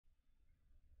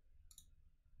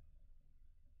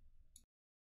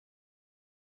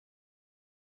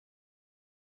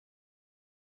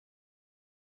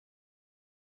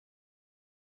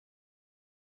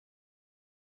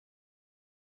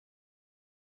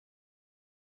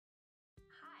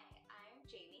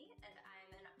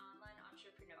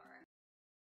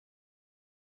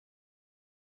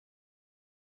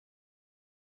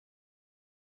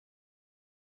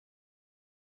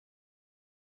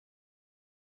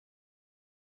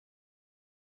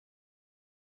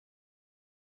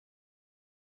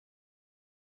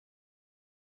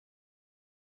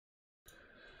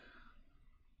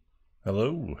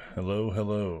Hello, hello,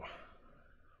 hello.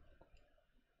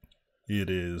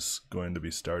 It is going to be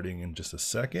starting in just a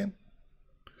second.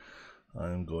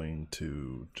 I'm going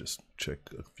to just check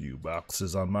a few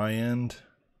boxes on my end.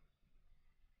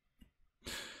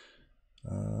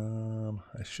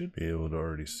 I should be able to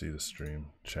already see the stream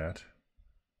chat.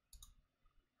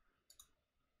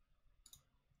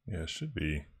 Yeah, it should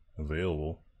be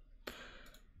available.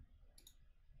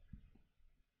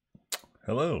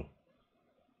 Hello.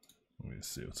 Let me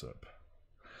see what's up.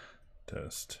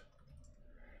 Test.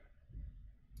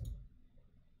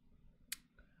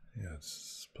 Yeah,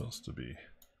 it's supposed to be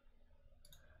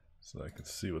so I can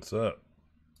see what's up.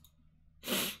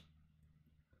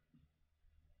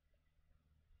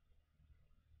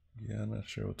 Yeah, I'm not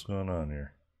sure what's going on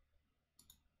here.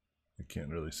 I can't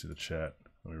really see the chat.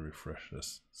 Let me refresh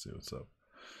this, see what's up.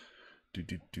 Do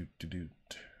do do do do.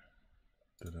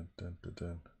 Dun, dun, dun,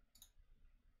 dun.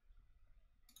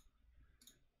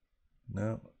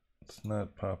 No, it's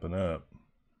not popping up,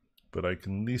 but I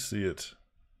can at least see it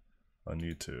on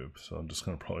YouTube. So I'm just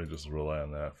gonna probably just rely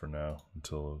on that for now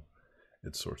until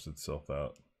it sorts itself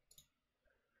out.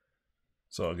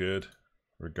 It's all good,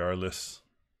 regardless.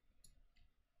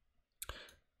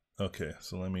 Okay,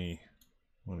 so let me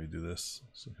do this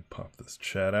so I can pop this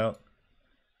chat out.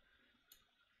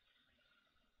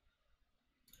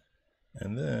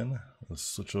 And then let's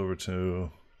switch over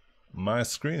to my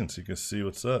screen so you can see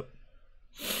what's up.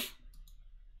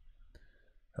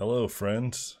 Hello,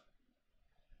 friends.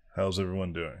 How's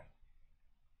everyone doing?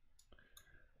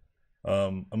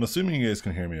 I'm assuming you guys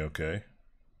can hear me okay.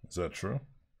 Is that true?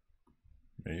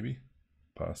 Maybe,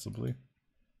 possibly.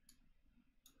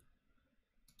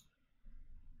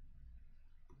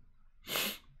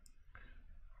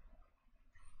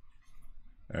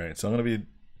 All right, so I'm going to be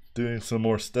doing some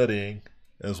more studying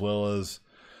as well as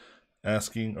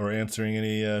asking or answering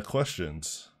any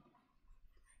questions.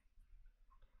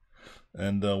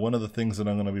 And one of the things that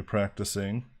I'm going to be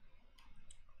practicing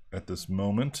at this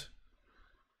moment,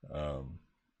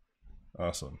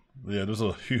 awesome. Yeah, there's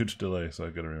a huge delay, so I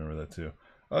got to remember that too.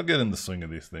 I'll get in the swing of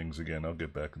these things again. I'll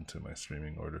get back into my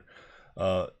streaming order.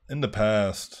 In the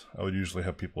past, I would usually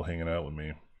have people hanging out with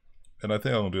me, and I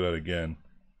think I'm gonna do that again.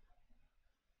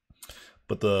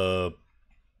 But the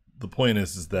point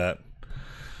is that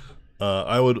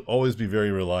I would always be very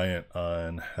reliant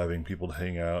on having people to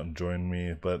hang out and join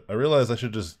me, but I realized I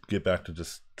should just get back to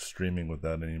just streaming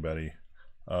without anybody.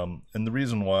 And the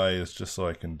reason why is just so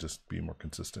I can just be more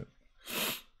consistent.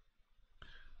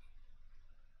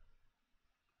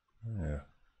 Yeah.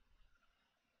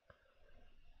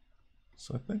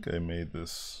 So I think I made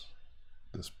this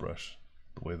brush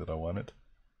the way that I want it.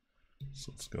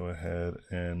 So let's go ahead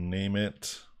and name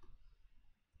it.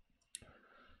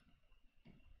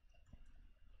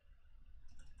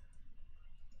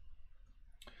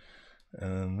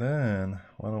 And then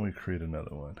why don't we create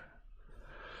another one?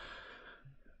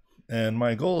 And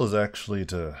my goal is actually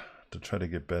to try to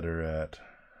get better at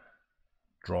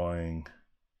drawing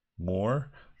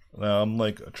more. Now I'm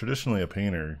like traditionally a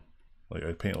painter, like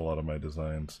I paint a lot of my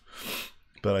designs,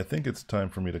 but I think it's time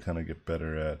for me to kind of get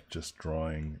better at just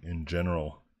drawing in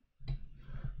general,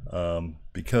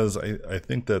 because I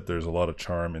think that there's a lot of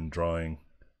charm in drawing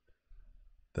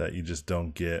that you just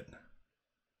don't get.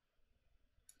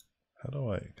 How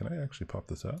do can I actually pop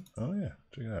this out? Oh yeah,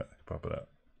 check it out, I can pop it out.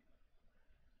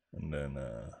 And then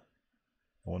I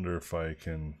wonder if I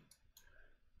can,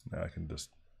 now I can just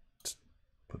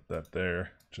put that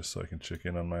there just so I can check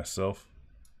in on myself.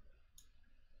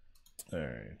 All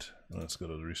right, let's go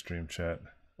to the restream chat.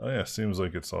 Oh yeah, seems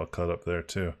like it's all cut up there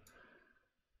too.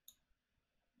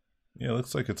 Yeah,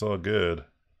 looks like it's all good.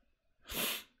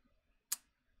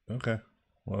 Okay,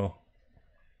 well,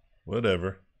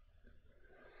 whatever.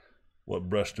 What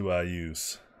brush do I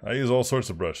use? I use all sorts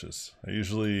of brushes. I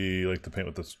usually like to paint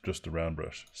with this, just a round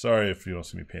brush. Sorry if you don't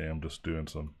see me painting, I'm just doing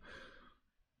some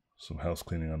house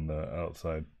cleaning on the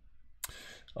outside.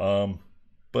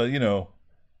 But you know,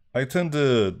 I tend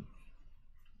to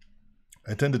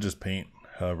just paint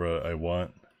however I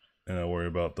want, and I worry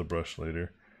about the brush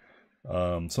later.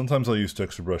 Sometimes I'll use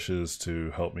texture brushes to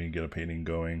help me get a painting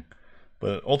going,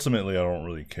 but ultimately I don't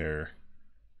really care.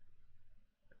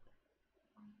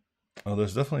 Oh,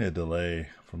 there's definitely a delay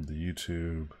from the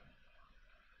YouTube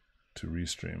to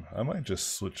restream. I might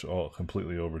just switch all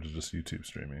completely over to just YouTube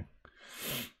streaming,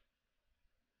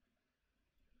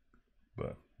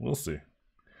 but we'll see.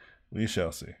 We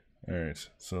shall see. All right,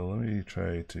 so let me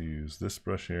try to use this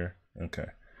brush here. Okay,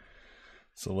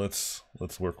 so let's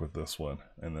work with this one,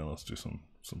 and then let's do some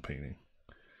painting.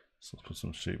 So let's put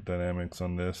some shape dynamics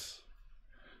on this.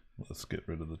 Let's get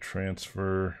rid of the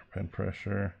transfer pen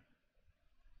pressure.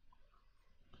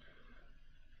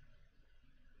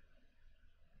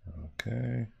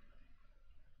 Okay.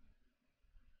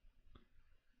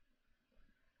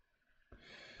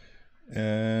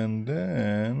 And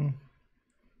then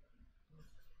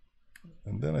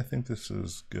I think this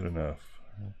is good enough.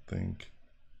 I think.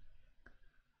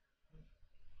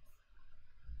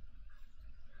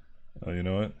 Oh, you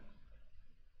know what?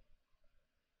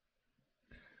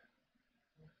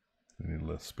 We need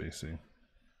less spacing.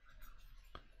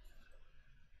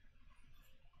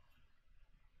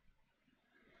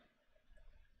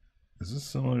 Is this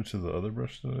similar to the other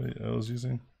brush that I was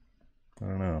using? I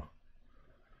don't know.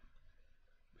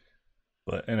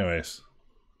 But anyways,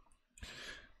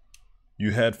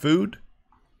 you had food?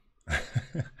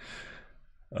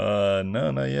 No,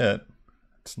 not yet.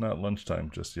 It's not lunchtime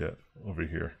just yet over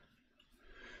here.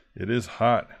 It is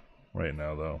hot right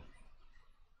now though,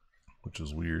 which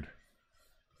is weird.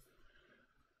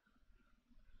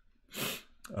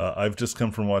 I've just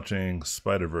come from watching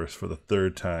Spider-Verse for the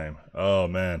 3rd time. Oh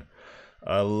man,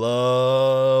 I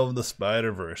love the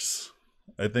Spider-Verse.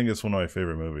 I think it's one of my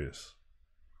favorite movies.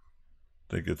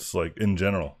 I think it's like, in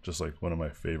general, just like one of my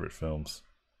favorite films.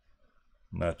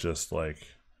 Not just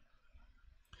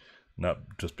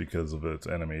because of its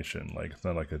animation. Like, it's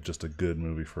not like just a good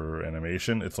movie for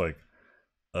animation. It's like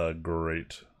a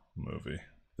great movie.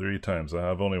 3 times.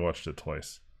 I've only watched it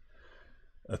twice.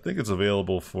 I think it's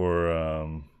available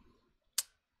for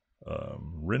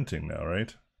renting now,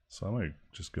 right? So I might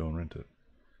just go and rent it.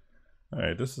 All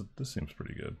right, this seems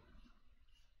pretty good.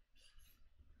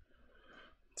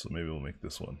 So maybe we'll make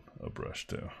this one a brush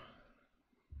too.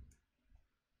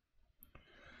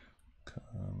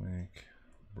 Comic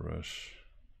brush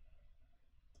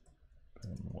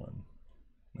pen 1.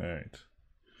 All right.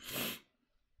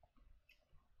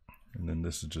 And then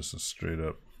this is just a straight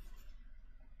up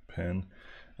pen.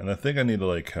 And I think I need to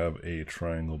like have a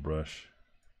triangle brush.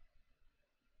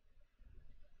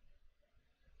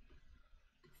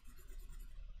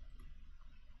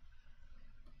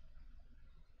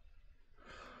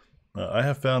 I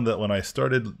have found that when I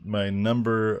started my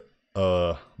numbering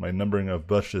of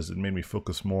brushes, it made me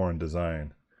focus more on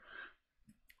design.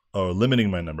 Or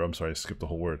limiting my number. I'm sorry, I skipped the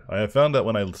whole word. I have found that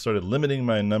when I started limiting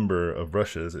my number of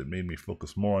brushes, it made me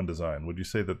focus more on design. Would you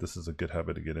say that this is a good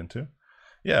habit to get into?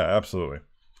 Yeah, absolutely.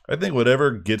 I think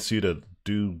whatever gets you to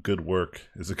do good work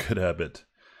is a good habit.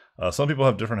 Some people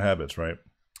have different habits, right?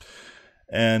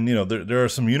 And you know, there are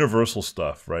some universal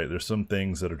stuff, right? There's some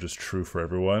things that are just true for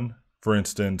everyone. For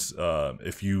instance,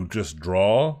 if you just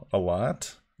draw a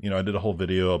lot, you know, I did a whole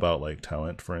video about like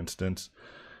talent, for instance,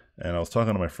 and I was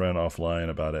talking to my friend offline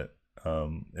about it,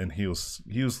 and he was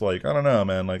like, I don't know,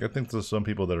 man, like I think there's some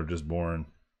people that are just born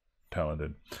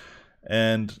talented,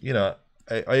 and you know,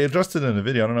 I addressed it in the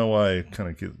video. I don't know why it kind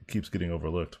of keeps getting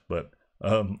overlooked, but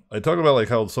I talk about like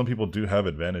how some people do have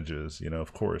advantages. You know,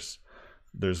 of course,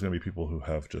 there's going to be people who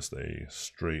have just a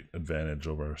straight advantage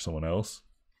over someone else.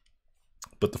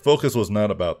 But the focus was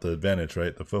not about the advantage,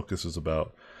 right? The focus is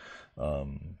about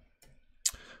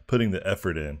putting the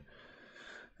effort in.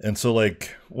 And so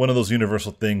like one of those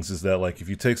universal things is that like if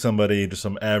you take somebody, just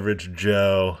some average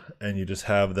Joe, and you just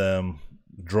have them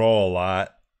draw a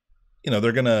lot, you know,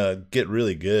 they're gonna get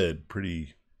really good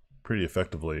pretty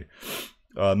effectively.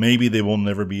 Maybe they will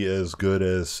never be as good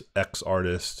as X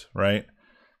artist, right?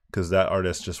 Because that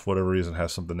artist just for whatever reason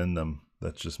has something in them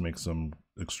that just makes them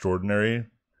extraordinary,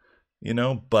 you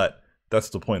know. But that's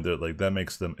the point. That like that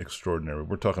makes them extraordinary.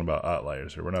 We're talking about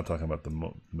outliers here. We're not talking about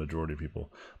the majority of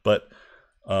people. But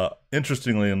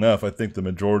interestingly enough, I think the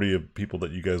majority of people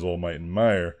that you guys all might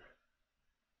admire,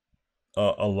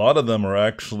 a lot of them are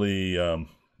actually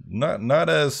not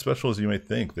as special as you may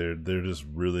think. They're just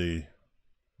really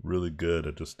good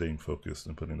at just staying focused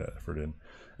and putting that effort in.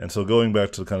 And so going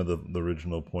back to kind of the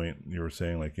original point you were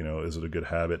saying, like, you know, is it a good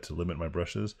habit to limit my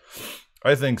brushes?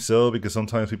 I think so, because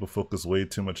sometimes people focus way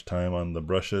too much time on the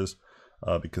brushes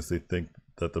because they think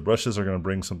that the brushes are going to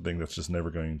bring something that's just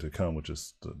never going to come, which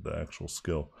is the actual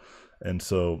skill. And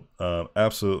so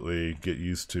absolutely get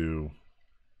used to,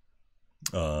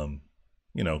 you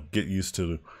know, get used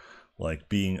to like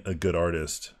being a good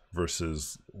artist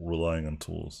versus relying on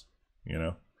tools, you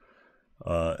know?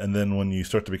 And then when you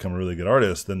start to become a really good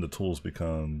artist, then the tools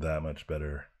become that much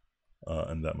better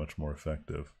and that much more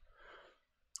effective.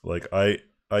 Like I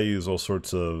use all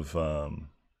sorts of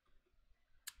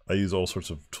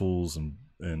tools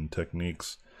and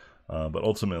techniques, but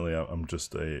ultimately I'm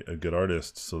just a good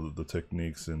artist. So that the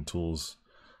techniques and tools,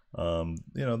 you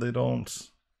know, they don't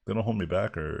hold me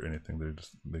back or anything.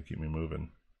 They keep me moving.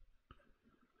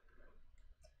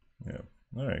 Yeah.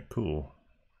 All right, cool.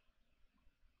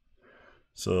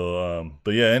 So,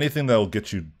 but yeah, anything that will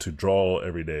get you to draw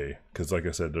every day. Because like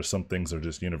I said, there's some things that are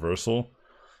just universal,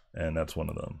 and that's one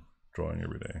of them. Drawing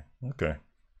every day. Okay.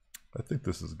 I think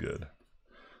this is good.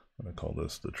 I'm going to call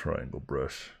this the triangle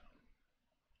brush.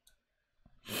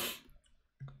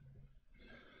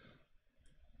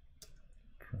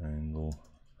 Triangle.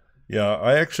 Yeah,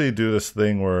 I actually do this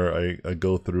thing where I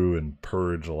go through and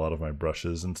purge a lot of my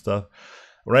brushes and stuff.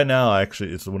 Right now,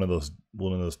 actually, it's one of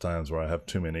those times where I have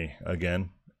too many again,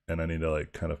 and I need to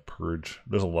like kind of purge.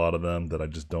 There's a lot of them that I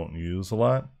just don't use a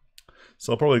lot,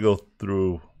 so I'll probably go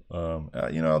through.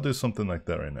 I'll do something like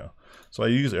that right now. So I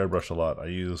use airbrush a lot. I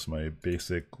use my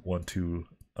basic 1, 2.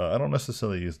 I don't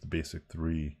necessarily use the basic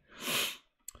 3.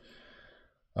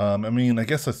 I mean, I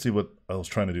guess let's see what I was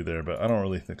trying to do there, but I don't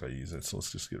really think I use it, so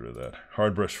let's just get rid of that.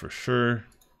 Hard brush for sure.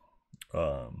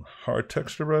 Hard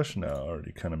texture brush, no, I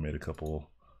already kind of made a couple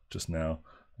just now.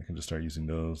 I can just start using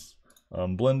those.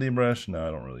 Blending brush, no,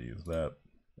 I don't really use that.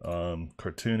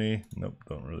 Cartoony, nope,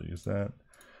 don't really use that.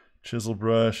 Chisel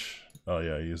brush, oh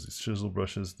yeah, I use these chisel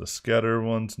brushes. The scatter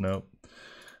ones, nope.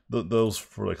 Those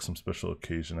for like some special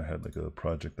occasion. I had like a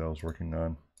project I was working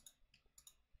on.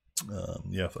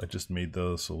 Yeah, I just made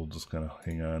those, so we'll just kind of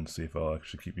hang on, see if I'll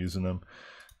actually keep using them.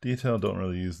 Detail, don't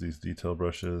really use these detail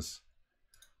brushes.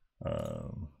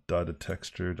 Dotted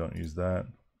texture, don't use that.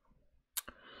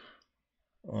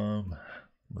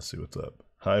 Let's see what's up.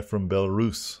 Hi from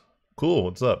Belarus. Cool,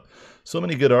 what's up? So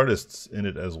many good artists in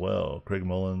it as well. Craig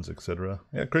Mullins, etc.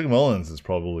 Yeah, Craig Mullins is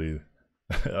probably,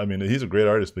 I mean, he's a great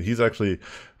artist, but he's actually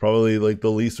probably like the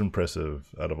least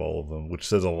impressive out of all of them, which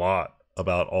says a lot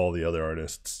about all the other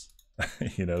artists.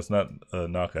 You know, it's not a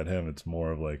knock at him. It's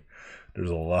more of like, there's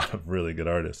a lot of really good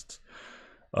artists.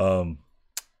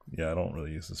 Yeah, I don't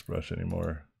really use this brush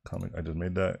anymore. Comic, I just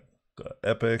made that.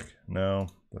 Epic, no,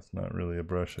 that's not really a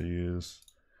brush I use.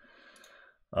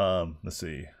 Let's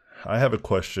see. I have a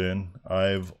question.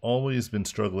 I've always been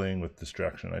struggling with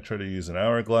distraction. I try to use an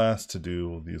hourglass to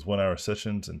do these 1-hour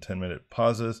sessions and 10-minute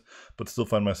pauses, but still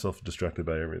find myself distracted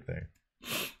by everything.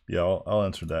 Yeah, I'll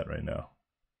answer that right now.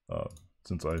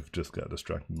 Since I've just got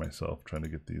distracted myself trying to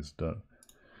get these done.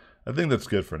 I think that's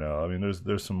good for now. I mean,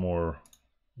 there's some more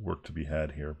work to be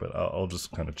had here, but I'll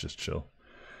just kind of just chill.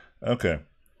 Okay,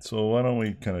 so why don't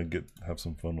we kind of have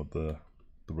some fun with the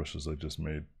brushes I just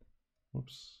made.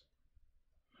 Whoops.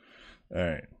 All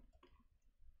right.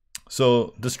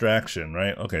 So distraction,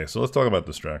 right? Okay, so let's talk about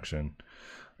distraction.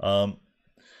 You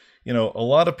know, a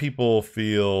lot of people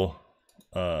feel,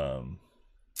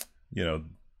 you know,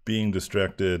 being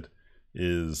distracted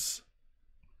is,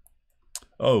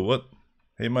 oh, what?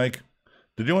 Hey, Mike,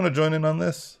 did you want to join in on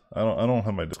this? I don't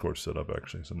have my Discord set up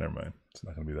actually, so never mind. It's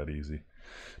not gonna be that easy.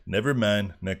 Never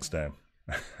mind, next time.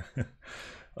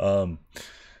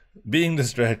 Being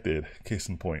distracted, case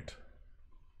in point.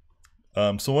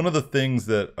 So one of the things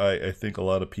that I think a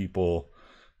lot of people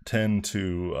tend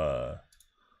to,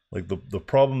 like the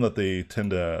problem that they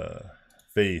tend to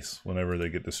face whenever they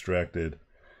get distracted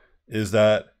is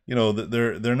that, you know,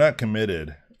 they're not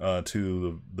committed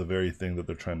to the very thing that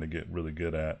they're trying to get really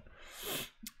good at.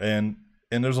 And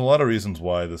there's a lot of reasons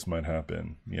why this might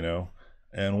happen, you know.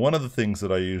 And one of the things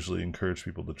that I usually encourage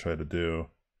people to try to do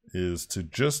is to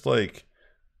just like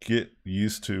get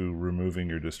used to removing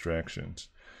your distractions.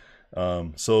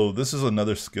 So this is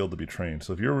another skill to be trained.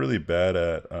 So if you're really bad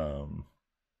at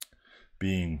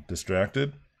being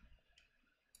distracted,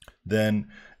 then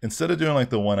instead of doing like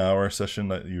the 1-hour session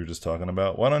that you were just talking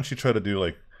about, why don't you try to do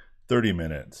like 30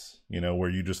 minutes, you know, where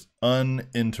you just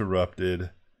uninterrupted,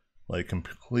 like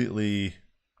completely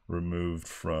removed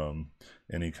from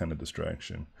any kind of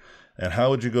distraction. And how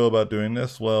would you go about doing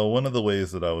this? Well, one of the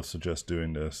ways that I would suggest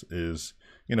doing this is,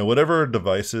 you know, whatever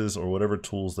devices or whatever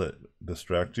tools that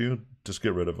distract you, just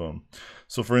get rid of them.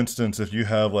 So for instance, if you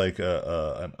have like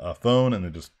a phone and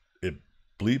it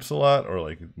bleeps a lot, or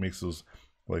like it makes those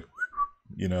like,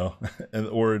 you know, and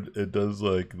or it does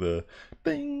like the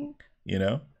ding, you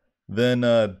know, then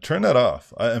turn that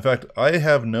off. In fact, I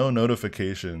have no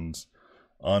notifications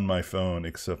on my phone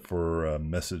except for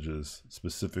messages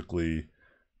specifically,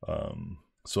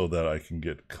 so that I can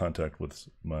get contact with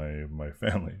my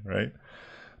family, right?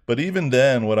 But even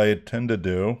then, what I tend to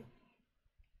do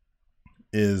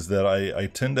is that I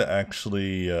tend to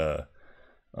actually I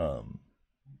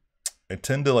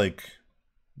tend to like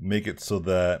make it so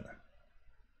that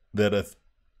if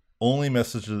only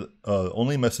messages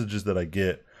that I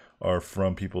get are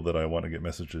from people that I want to get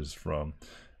messages from.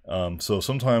 So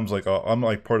sometimes like I'm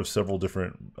like part of several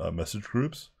different message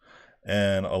groups,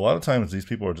 And a lot of times these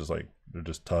people are just like, they're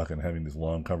just talking, having these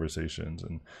long conversations.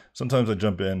 And sometimes I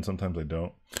jump in, sometimes I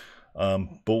don't.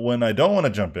 But when I don't want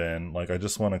to jump in, like I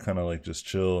just want to kind of like just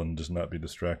chill and just not be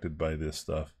distracted by this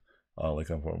stuff, like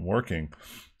if I'm working,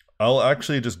 I'll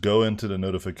actually just go into the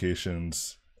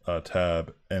notifications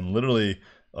tab and literally,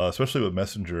 especially with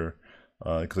Messenger,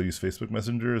 because I use Facebook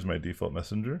Messenger as my default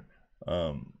messenger.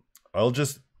 I'll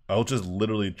just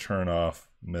literally turn off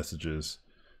messages,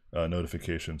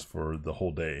 notifications for the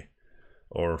whole day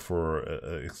or for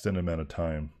an extended amount of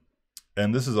time.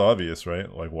 And this is obvious,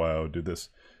 right? Like why I would do this.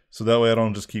 So that way I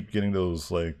don't just keep getting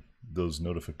those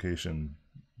notification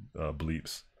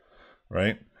bleeps,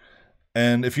 right?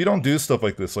 And if you don't do stuff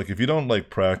like this, like if you don't like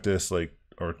practice like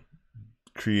or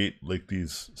create like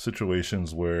these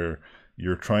situations where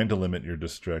you're trying to limit your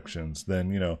distractions,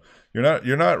 then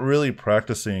you're not really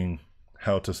practicing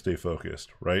how to stay focused,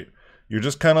 right? You're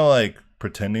just kind of like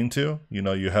pretending to,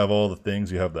 you have all the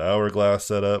things, you have the hourglass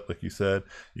set up, like you said,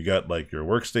 you got like your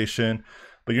workstation,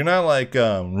 but you're not like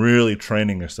really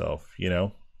training yourself,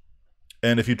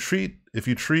 And if you treat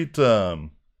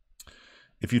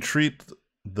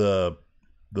the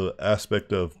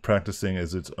aspect of practicing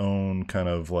as its own kind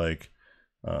of like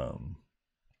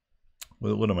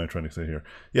what am I trying to say here?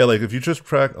 Yeah, like if you just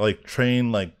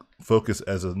train like focus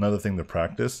as another thing to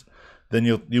practice, then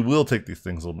you will take these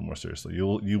things a little more seriously.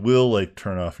 You will like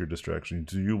turn off your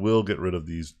distractions. You will get rid of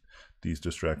these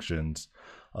distractions.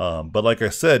 But like I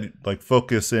said, like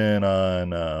focus in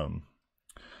on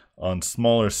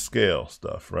smaller scale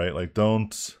stuff, right? Like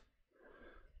don't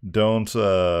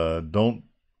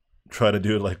try to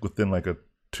do it like within like a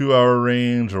 2-hour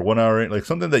range or 1 hour range, like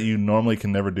something that you normally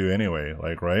can never do anyway.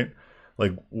 Like, right?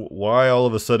 Like why all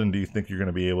of a sudden do you think you're going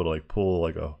to be able to like pull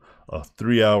like a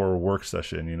 3-hour work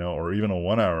session, or even a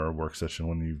 1-hour work session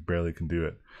when you barely can do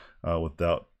it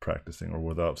without practicing or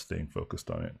without staying focused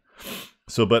on it?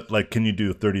 So, but like, can you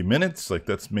do 30 minutes? Like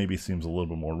that's maybe seems a little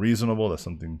bit more reasonable. That's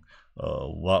something a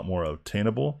lot more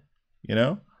obtainable,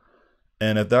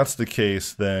 And if that's the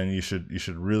case, then you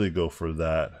should really go for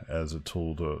that as a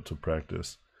tool to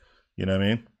practice. You know what I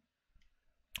mean?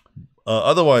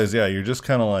 Otherwise, yeah, you're just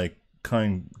kind of like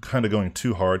kind of going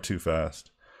too hard too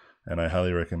fast, and I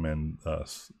highly recommend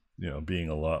being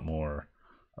a lot more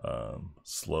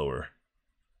slower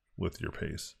with your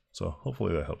pace. So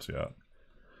hopefully that helps you out.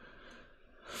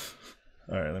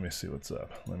 All right, let me see what's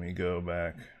up. Let me go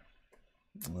back.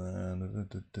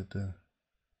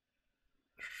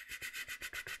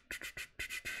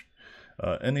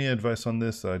 Any advice on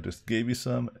this? I just gave you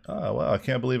some. Oh, wow, I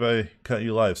can't believe I cut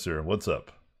you live, sir. What's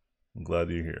up? I'm glad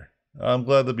you're here. I'm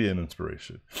glad to be an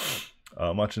inspiration.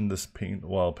 I'm watching this paint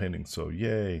while painting, so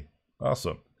yay.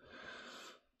 Awesome.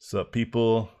 Sup,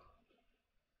 people?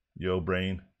 Yo,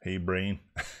 brain. Hey, brain.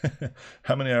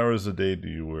 How many hours a day do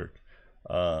you work?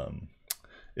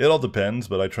 It all depends,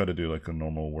 but I try to do like a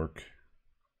normal work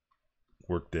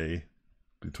day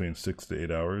between 6 to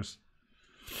 8 hours.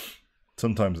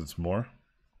 Sometimes it's more.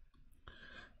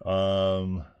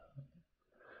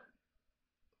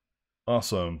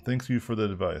 Awesome. Thank you for the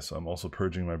advice. I'm also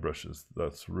purging my brushes.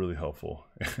 That's really helpful.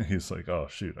 He's like, oh,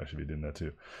 shoot, I should be doing that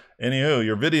too. Anywho,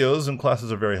 your videos and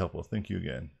classes are very helpful. Thank you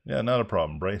again. Yeah, not a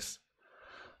problem, Bryce.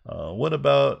 What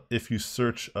about if you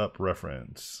search up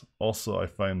reference? Also, I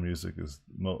find music is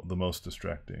the most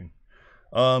distracting.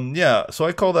 Yeah, so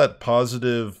I call that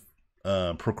positive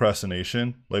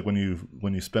procrastination. Like when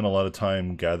you spend a lot of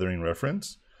time gathering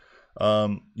reference.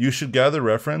 You should gather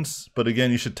reference, but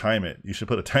again, you should time it. You should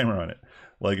put a timer on it.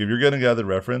 Like if you're going to gather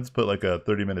reference, put like a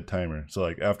 30-minute timer. So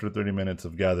like after 30 minutes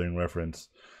of gathering reference,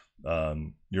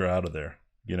 you're out of there.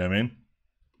 You know what I mean?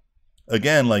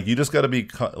 Again, like you just got to be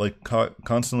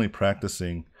constantly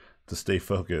practicing to stay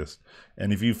focused.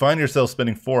 And if you find yourself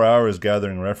spending 4 hours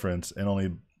gathering reference and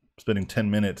only spending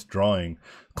 10 minutes drawing,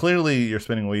 clearly you're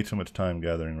spending way too much time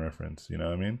gathering reference. You know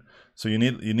what I mean? So you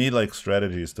need like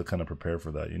strategies to kind of prepare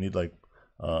for that. You need like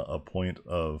a point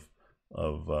of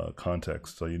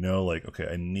context. So like, okay,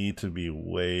 I need to be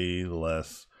way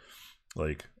less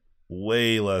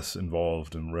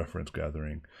involved in reference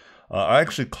gathering. I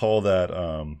actually call that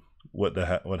what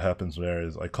happens there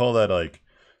is I call that like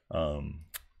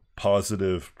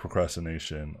positive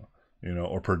procrastination,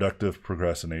 or productive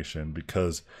procrastination,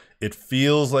 because it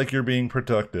feels like you're being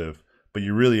productive, but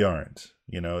you really aren't.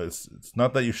 It's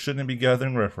not that you shouldn't be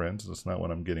gathering reference. That's not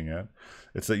what I'm getting at.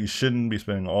 It's that you shouldn't be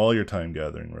spending all your time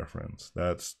gathering reference.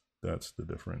 That's the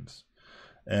difference.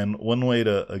 And one way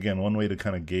to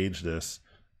kind of gauge this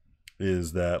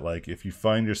is that like if you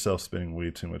find yourself spending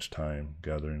way too much time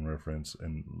gathering reference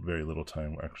and very little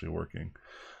time actually working,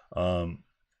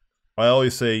 I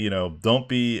always say, you know, don't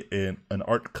be an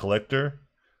art collector,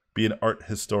 be an art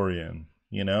historian,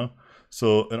 you know?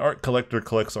 So an art collector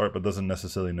collects art but doesn't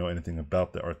necessarily know anything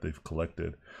about the art they've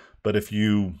collected. But if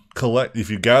you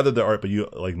gather the art but you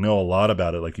like know a lot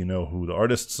about it, like you know who the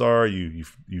artists are,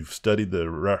 you've studied the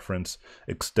reference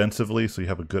extensively, so you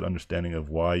have a good understanding of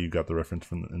why you got the reference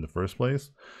from in the first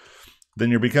place, then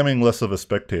you're becoming less of a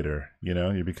spectator, you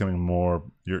know? You're becoming more,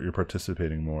 you're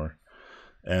participating more.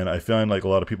 And I find like a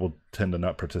lot of people tend to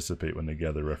not participate when they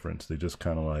gather reference. They just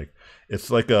kind of like, it's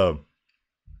like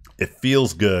it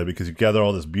feels good because you gather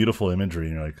all this beautiful imagery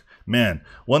and you're like, man,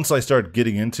 once I start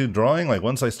getting into drawing, like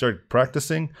once I start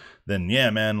practicing, then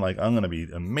yeah, man, like I'm going to be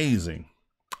amazing.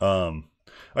 I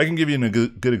can give you a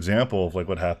good example of like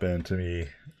what happened to me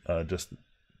just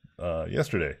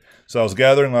yesterday. So I was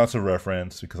gathering lots of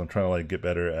reference because I'm trying to like get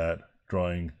better at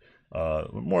drawing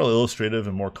more illustrative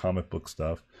and more comic book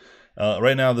stuff.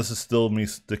 Right now, this is still me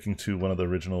sticking to one of the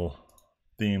original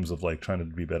themes of like trying to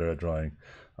be better at drawing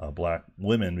black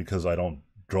women because I don't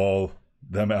draw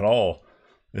them at all,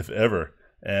 if ever.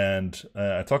 And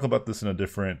I talk about this in a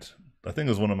different, I think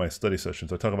it was one of my study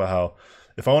sessions. I talk about how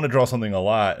if I want to draw something a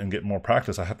lot and get more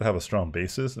practice, I have to have a strong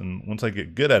basis. And once I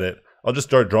get good at it, I'll just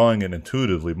start drawing it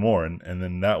intuitively more. And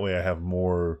then that way I have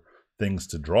more things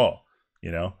to draw,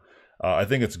 you know? I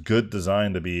think it's good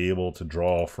design to be able to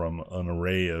draw from an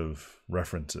array of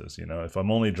references. You know, if I'm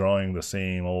only drawing the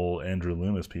same old Andrew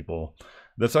Loomis people,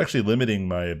 that's actually limiting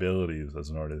my abilities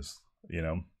as an artist. You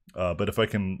know, but if I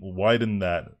can widen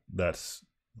that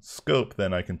scope,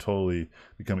 then I can totally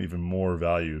become even more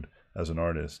valued as an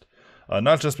artist.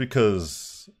 Not just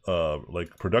because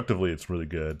like productively it's really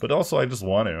good, but also I just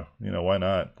want to. You know, why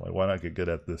not? Like, why not get good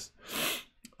at this?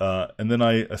 And then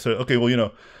I said, okay, well, you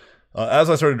know. As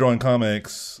I started drawing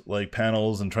comics, like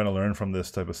panels and trying to learn from this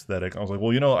type of aesthetic, I was like,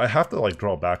 well, you know, I have to like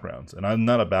draw backgrounds, and I'm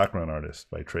not a background artist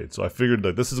by trade. So I figured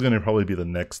that this is going to probably be the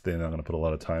next thing I'm going to put a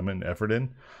lot of time and effort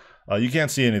in. You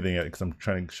can't see anything yet because I'm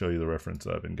trying to show you the reference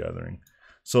that I've been gathering.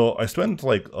 So I spent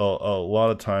like a lot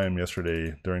of time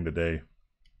yesterday during the day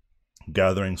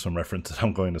gathering some reference that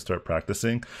I'm going to start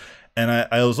practicing. And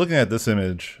I was looking at this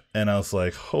image and I was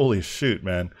like, holy shoot,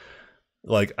 man.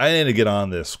 Like, I need to get on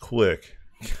this quick.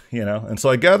 You know, and so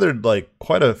I gathered like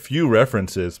quite a few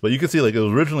references, but you can see like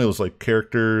originally it was like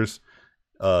characters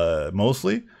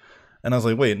mostly, and I was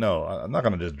like, wait, no, I'm not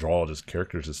gonna just draw just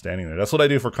characters just standing there. That's what I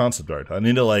do for concept art. I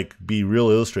need to like be real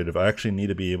illustrative. I actually need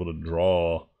to be able to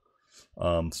draw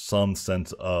some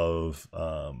sense of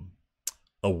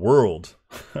a world.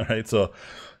 All right, so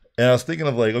and I was thinking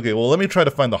of like, okay, well, let me try to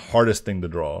find the hardest thing to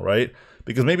draw, right?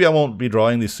 Because maybe I won't be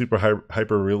drawing these super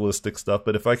hyper realistic stuff,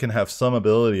 but if I can have some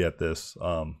ability at this,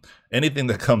 anything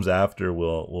that comes after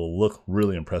will look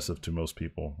really impressive to most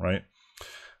people, right?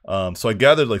 So I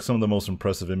gathered like some of the most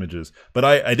impressive images, but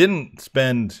I didn't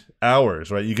spend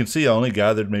hours, right? You can see I only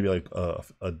gathered maybe like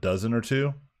a dozen or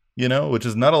two, you know, which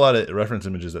is not a lot of reference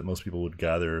images that most people would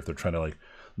gather if they're trying to like,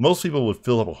 most people would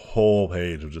fill up a whole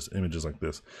page of just images like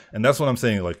this. And that's what I'm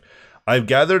saying. Like, I've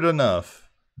gathered enough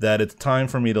that it's time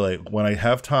for me to like, when I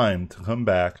have time to come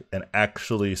back and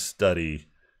actually study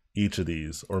each of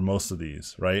these or most of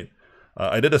these, right?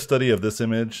 I did a study of this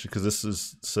image because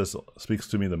this speaks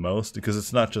to me the most because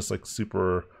it's not just like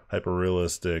super hyper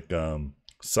realistic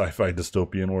sci-fi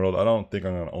dystopian world. I don't think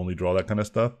I'm gonna only draw that kind of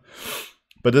stuff,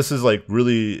 but this is like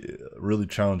really, really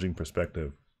challenging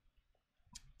perspective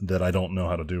that I don't know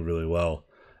how to do really well.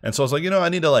 And so I was like, you know, I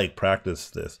need to like practice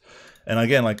this. And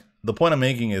again, like the point I'm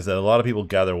making is that a lot of people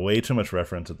gather way too much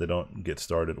reference that they don't get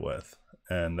started with.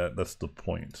 And that's the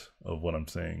point of what I'm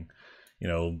saying. You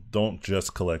know, don't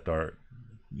just collect art,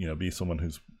 you know, be someone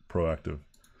who's proactive.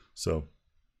 So,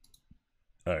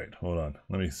 all right, hold on.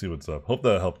 Let me see what's up. Hope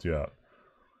that helped you out.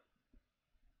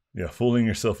 Yeah, fooling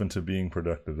yourself into being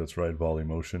productive. That's right, Volley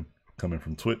Motion coming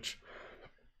from Twitch.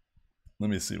 Let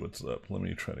me see what's up. Let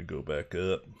me try to go back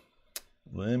up.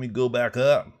 Let me go back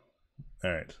up.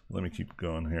 All right, let me keep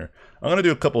going here. I'm going to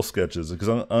do a couple sketches because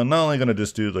I'm not only going to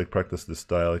just do like practice this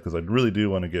style because I really do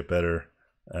want to get better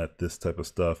at this type of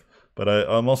stuff, but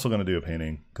I'm also going to do a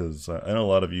painting because I know a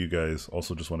lot of you guys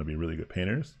also just want to be really good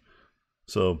painters.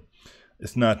 So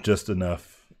it's not just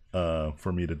enough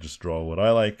for me to just draw what I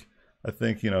like. I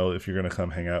think, you know, if you're going to come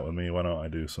hang out with me, why don't I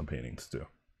do some paintings too,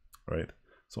 right?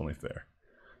 It's only fair.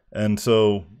 And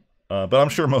so, but I'm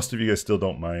sure most of you guys still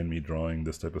don't mind me drawing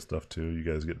this type of stuff too. You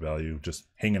guys get value just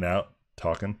hanging out,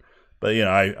 talking. But you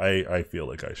know, I feel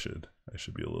like I should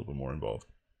be a little bit more involved.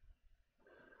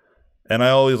 And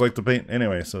I always like to paint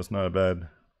anyway, so it's not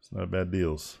a bad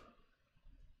deals.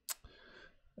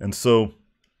 And so,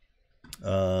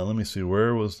 Let me see.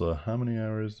 Where was the how many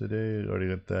hours today? Already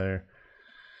got there.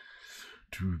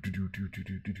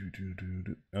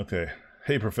 Okay.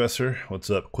 Hey, Professor. What's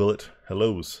up, Quillet?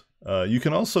 Hellos. You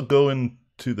can also go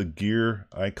into the gear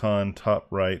icon top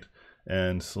right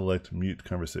and select mute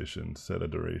conversation, set a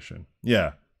duration.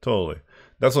 Yeah, totally.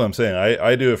 That's what I'm saying.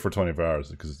 I do it for 24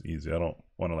 hours because it's easy. I don't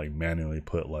want to like manually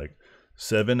put like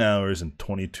 7 hours and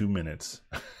 22 minutes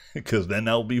because then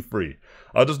I'll be free.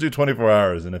 I'll just do 24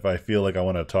 hours, and if I feel like I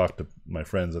want to talk to my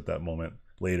friends at that moment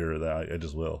later, that I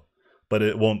just will. But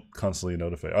it won't constantly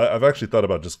notify. I've actually thought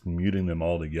about just muting them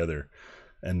all together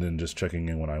and then just checking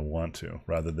in when I want to,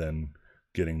 rather than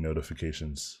getting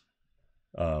notifications.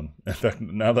 In fact,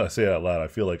 now that I say it out loud, I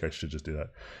feel like I should just do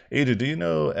that. Ada, do you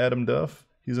know Adam Duff?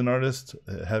 He's an artist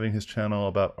having his channel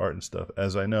about art and stuff.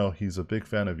 As I know, he's a big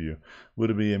fan of you. Would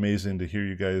it be amazing to hear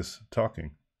you guys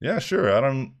talking? Yeah, sure. I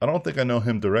don't think I know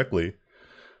him directly.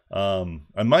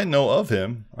 I might know of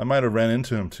him. I might have ran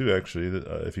into him too, actually,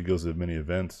 if he goes to many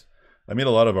events. I meet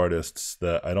a lot of artists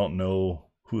that I don't know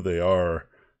who they are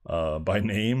by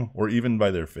name or even by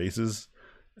their faces.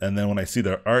 And then when I see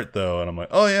their art, though, and I'm like,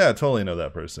 oh, yeah, I totally know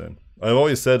that person. I've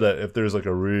always said that if there's like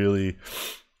a really,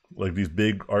 like these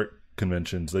big art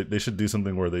conventions, they should do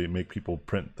something where they make people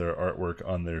print their artwork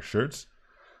on their shirts.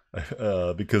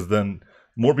 Because then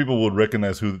more people would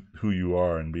recognize who you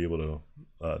are and be able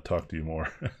to talk to you more.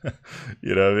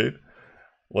 You know what I mean?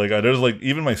 Like there's like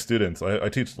even my students, I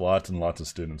teach lots and lots of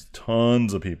students,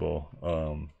 tons of people,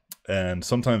 and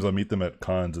sometimes I meet them at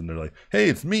cons and they're like, hey,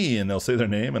 it's me, and they'll say their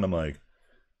name and I'm like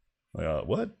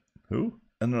what, who?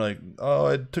 And they're like, oh,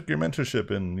 I took your mentorship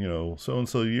in so and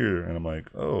so year, and I'm like,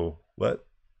 oh, what?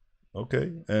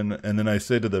 Okay. And then I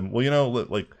say to them, well,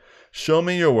 like show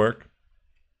me your work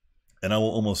and I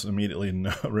will almost immediately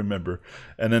remember.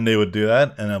 And then they would do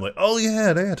that and I'm like, oh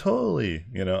yeah, totally,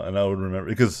 and I would remember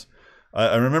because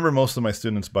I remember most of my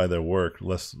students by their work,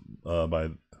 less by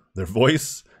their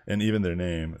voice and even their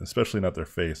name, especially not their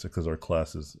face, because our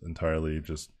class is entirely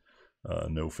just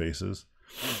no faces.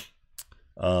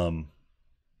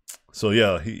 So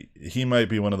yeah, he might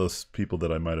be one of those people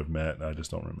that I might have met and I just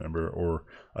don't remember, or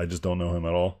I just don't know him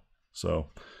at all. So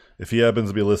if he happens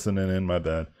to be listening in, my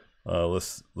bad.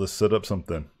 Let's set up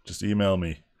something. Just email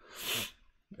me.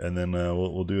 And then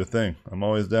we'll do a thing. I'm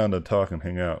always down to talk and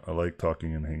hang out. I like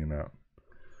talking and hanging out.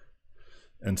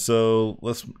 And so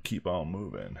let's keep on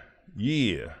moving.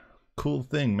 Yeah, cool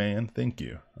thing, man. Thank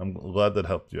you. I'm glad that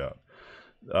helped you out.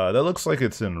 That looks like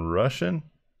it's in Russian.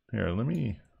 Here, let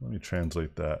me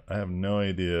translate that. I have no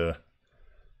idea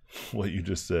what you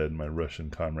just said, my Russian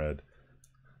comrade.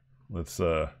 Let's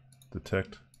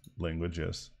detect language,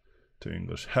 yes, to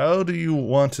English. How do you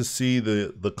want to see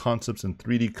the concepts in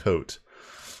 3D coat?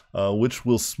 Which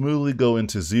will smoothly go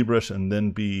into ZBrush and then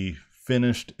be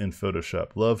finished in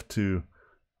Photoshop. Love to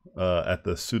at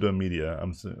the pseudo media.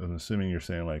 I'm assuming you're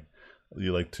saying like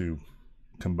you like to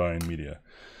combine media.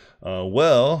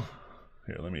 Well,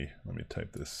 here let me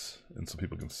type this in so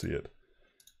people can see it.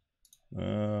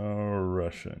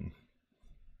 Russian,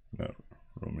 no,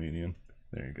 Romanian.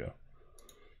 There you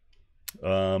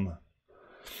go.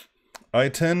 I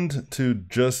tend to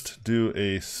just do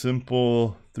a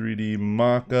simple 3D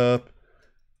mock-up.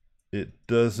 It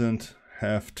doesn't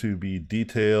have to be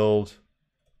detailed.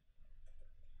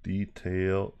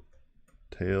 Tailed.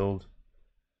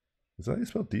 Is that how you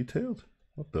spell detailed?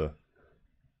 What the?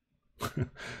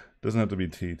 Doesn't have to be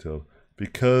detailed.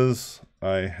 Because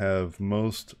I have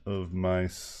most of my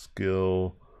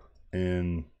skill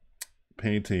in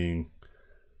painting,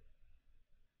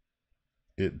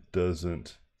 it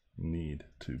doesn't need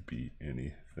to be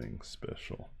anything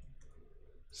special.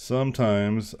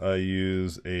 Sometimes I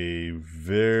use a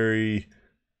very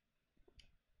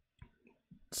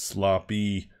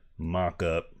sloppy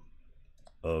mock-up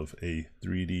of a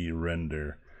 3D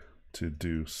render to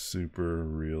do super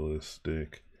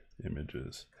realistic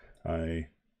images. I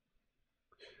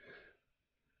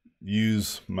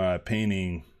use my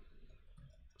painting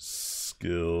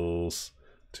skills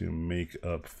to make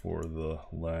up for the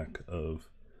lack of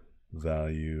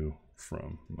value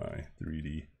from my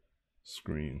 3D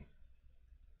screen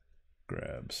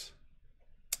grabs.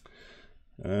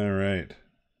 All right.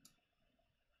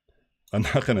 I'm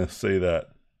not going to say that,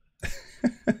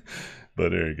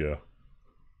 but there you go.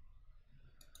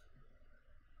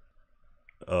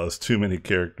 Oh, it's too many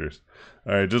characters.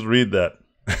 All right, just read that.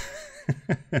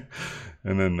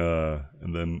 and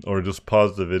then, or just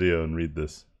pause the video and read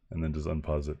this, and then just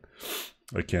unpause it.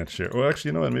 I can't share. Well, actually,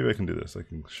 you know what? Maybe I can do this. I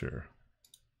can share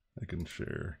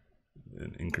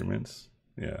in increments.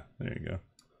 Yeah, there you go.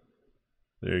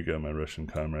 There you go, my Russian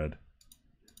comrade.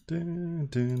 Dun,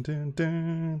 dun, dun,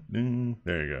 dun, dun.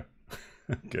 There you go.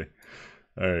 Okay.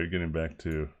 All right, getting back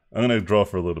to, I'm gonna draw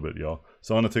for a little bit, y'all.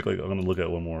 So I'm gonna look at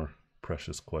one more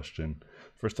precious question.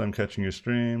 First time catching your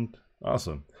stream,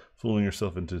 awesome. Fooling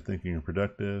yourself into thinking you're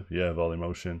productive, yeah, volley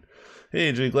motion.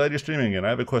 Hey Jay, glad you're streaming again. I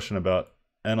have a question about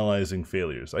analyzing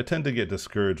failures. I tend to get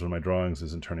discouraged when my drawings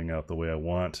isn't turning out the way I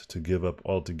want, to give up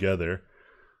altogether.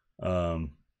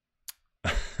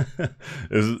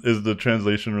 Is the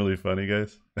translation really funny,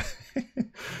 guys?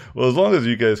 Well, as long as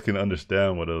you guys can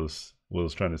understand what I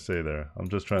was trying to say there. I'm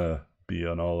just trying to be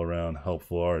an all-around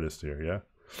helpful artist here, yeah?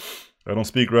 I don't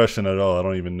speak Russian at all. I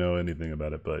don't even know anything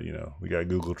about it, but, you know, we got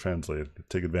Google Translate.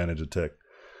 Take advantage of tech.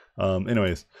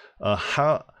 Anyways,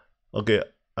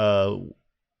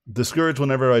 discouraged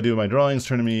whenever I do my drawings,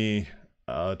 turning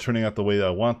out the way that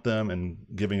I want them and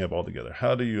giving up altogether.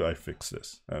 How do I fix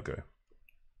this? Okay.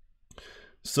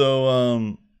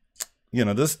 So, you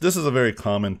know, this is a very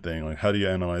common thing. Like, how do you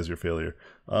analyze your failure?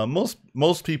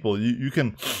 Most people, you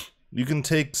can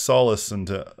take solace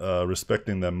into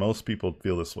respecting that most people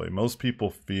feel this way. Most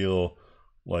people feel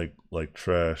like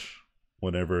trash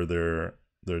whenever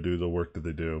they do the work that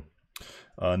they do.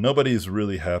 Nobody's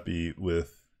really happy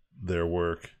with their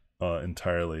work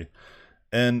entirely,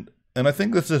 and I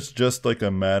think this is just like a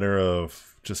matter of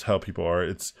just how people are.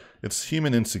 It's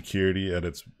human insecurity at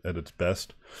its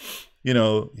best. You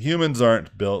know, humans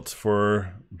aren't built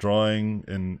for drawing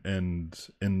and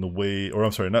in the way, or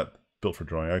I'm sorry, not built for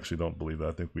drawing. I actually don't believe that.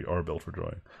 I think we are built for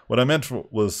drawing. What I meant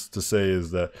was to say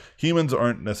is that humans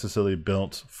aren't necessarily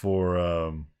built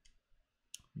for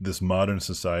this modern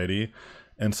society.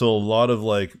 And so a lot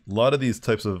of these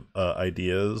types of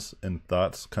ideas and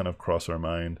thoughts kind of cross our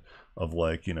mind of,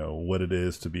 like, you know, what it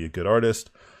is to be a good artist.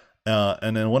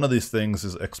 And then one of these things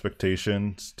is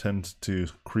expectations tend to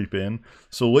creep in.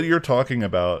 So what you're talking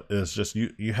about is just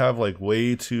you have like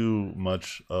way too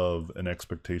much of an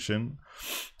expectation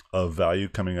of value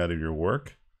coming out of your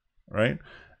work, right?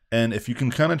 And if you can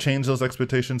kind of change those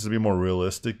expectations to be more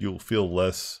realistic, you'll feel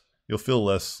less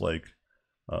like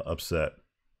upset.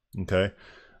 Okay.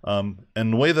 And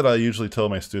the way that I usually tell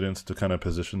my students to kind of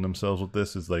position themselves with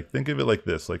this is, like, think of it like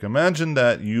this. Like, imagine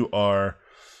that you are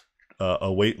a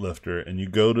weightlifter and you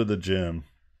go to the gym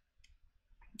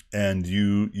and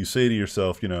you say to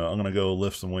yourself, you know, I'm gonna go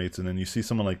lift some weights, and then you see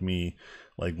someone like me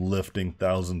like lifting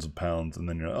thousands of pounds, and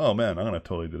then you're like, oh man, I'm gonna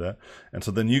totally do that. And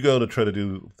so then you go to try to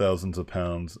do thousands of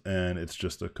pounds, and it's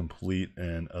just a complete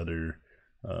and utter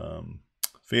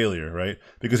failure, right?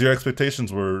 Because your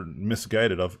expectations were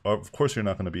misguided. Of course you're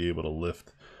not going to be able to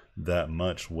lift that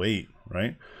much weight,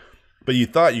 right? But you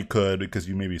thought you could because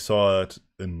you maybe saw it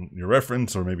in your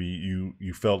reference, or maybe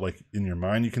you felt like in your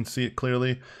mind you can see it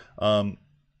clearly.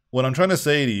 What I'm trying to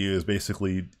say to you is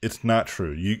basically it's not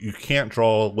true. You can't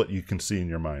draw what you can see in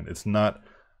your mind. It's not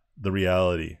the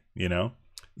reality, you know?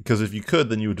 Because if you could,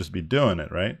 then you would just be doing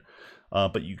it, right?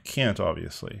 But you can't,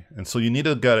 obviously. And so you need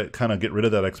to kind of get rid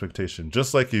of that expectation.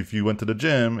 Just like if you went to the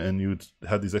gym and you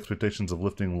had these expectations of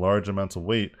lifting large amounts of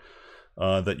weight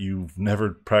that you've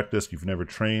never practiced, you've never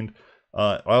trained.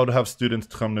 I would have students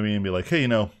come to me and be like, hey, you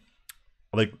know,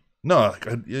 like, no, like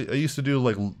I used to do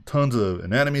like tons of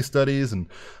anatomy studies, and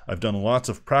I've done lots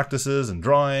of practices and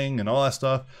drawing and all that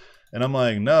stuff. And I'm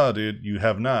like, no, dude, you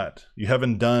have not. You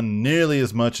haven't done nearly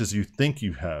as much as you think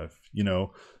you have, you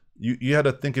know. You had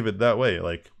to think of it that way.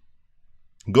 Like,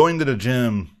 going to the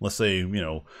gym, let's say, you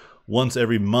know, once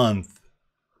every month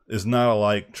is not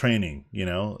like training, you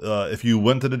know. If you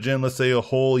went to the gym, let's say a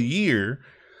whole year,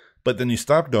 but then you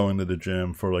stopped going to the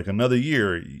gym for like another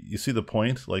year, you see the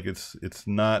point? Like, it's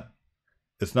not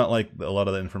like a lot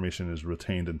of the information is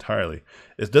retained entirely.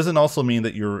 It doesn't also mean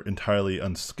that you're entirely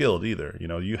unskilled either. You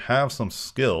know, you have some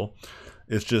skill.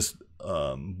 It's just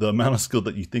the amount of skill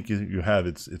that you think you have,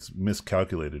 it's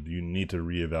miscalculated. You need to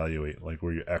reevaluate like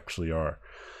where you actually are.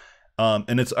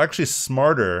 And it's actually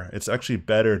smarter, it's actually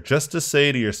better just to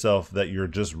say to yourself that you're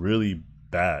just really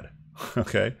bad.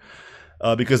 Okay?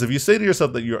 Because if you say to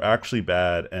yourself that you're actually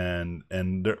bad and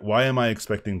why am I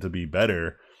expecting to be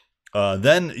better,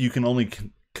 then you can only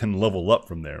can level up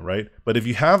from there, right? But if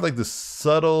you have like the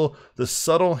subtle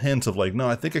hint of like, no,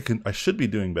 I think I should be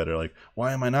doing better, like,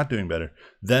 why am I not doing better?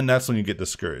 Then that's when you get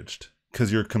discouraged,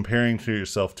 because you're comparing to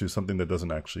yourself to something that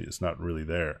it's not really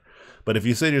there. But if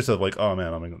you say to yourself like, oh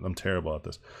man, I'm terrible at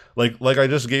this, like I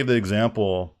just gave the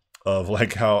example of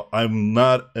like how I'm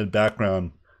not a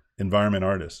background environment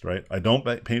artist, right? I don't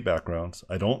paint backgrounds.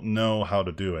 I don't know how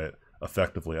to do it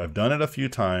effectively. I've done it a few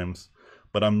times,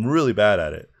 but I'm really bad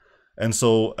at it. And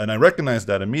I recognized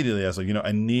that immediately. I was like, you know,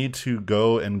 I need to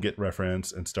go and get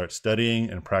reference and start studying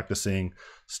and practicing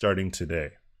starting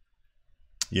today.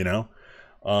 you know?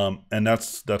 And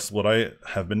that's what I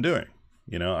have been doing.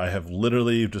 You know, I have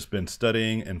literally just been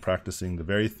studying and practicing the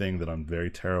very thing that I'm very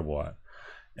terrible at.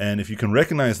 And if you can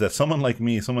recognize that someone like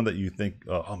me, someone that you think,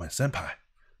 oh my senpai,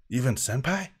 even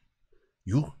senpai,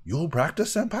 you'll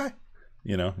practice senpai?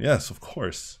 You know, yes, of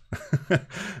course.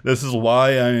 This is why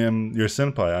I am your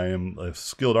senpai. I am a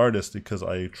skilled artist because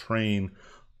I train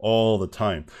all the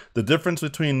time. The difference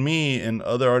between me and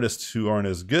other artists who aren't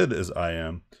as good as I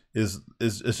am is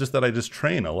just that I just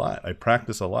train a lot. I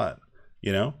practice a lot,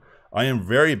 you know? I am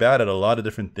very bad at a lot of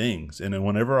different things. And then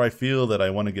whenever I feel that I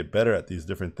want to get better at these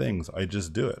different things, I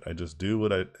just do it. I just do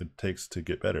what it takes to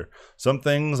get better. Some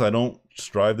things I don't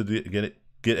strive to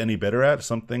get any better at.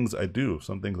 Some things I do.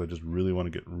 Some things I just really want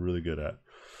to get really good at.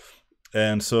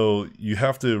 And so you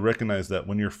have to recognize that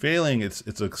when you're failing, it's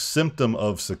a symptom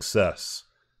of success.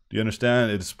 Do you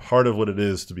understand? It's part of what it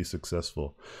is to be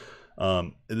successful.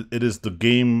 It is the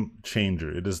game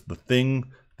changer. It is the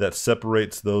thing that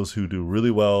separates those who do really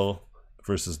well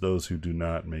versus those who do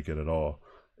not make it at all.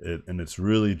 And it's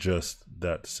really just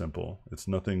that simple. It's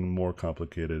nothing more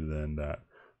complicated than that.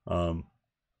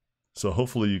 So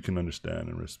hopefully you can understand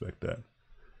and respect that.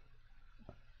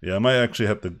 Yeah, I might actually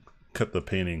have to cut the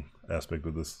painting aspect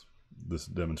of this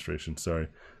demonstration. Sorry,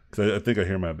 because I think I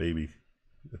hear my baby.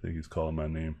 I think he's calling my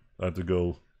name. I have to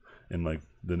go in like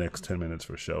the next 10 minutes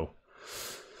for show.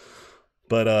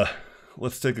 But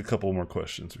let's take a couple more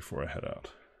questions before I head out.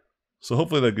 So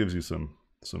hopefully that gives you some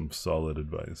solid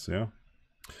advice.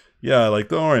 Yeah, like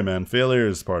don't worry, man. Failure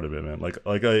is part of it, man. Like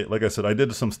I said, I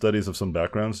did some studies of some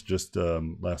backgrounds just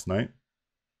last night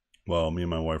while me and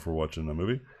my wife were watching a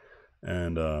movie,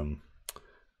 and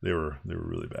they were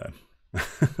really bad.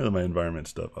 My environment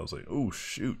stuff. I was like, oh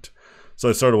shoot. So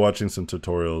I started watching some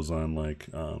tutorials on like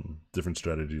different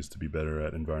strategies to be better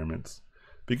at environments,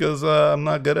 because I'm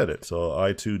not good at it. So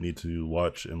I too need to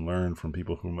watch and learn from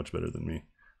people who are much better than me,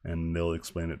 and they'll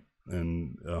explain it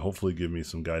and hopefully give me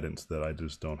some guidance that I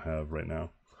just don't have right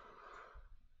now.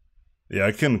 Yeah,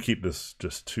 I couldn't keep this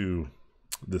just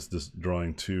this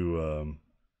drawing too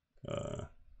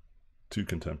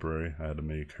contemporary. I had to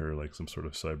make her like some sort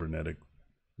of cybernetic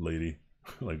lady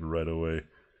like right away.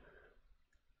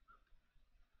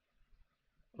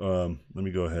 Let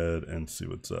me go ahead and see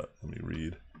what's up. Let me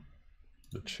read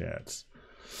the chats.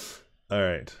 All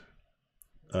right,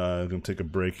 I'm gonna take a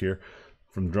break here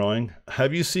from drawing.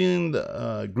 Have you seen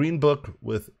the Green Book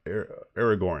with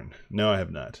Aragorn? No, I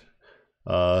have not.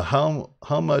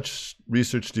 How much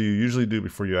research do you usually do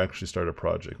before you actually start a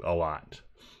project? A lot.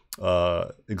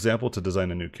 Example, to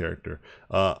design a new character.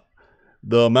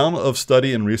 The amount of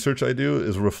study and research I do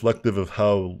is reflective of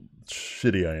how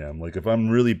shitty I am. Like if I'm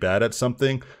really bad at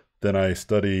something, then I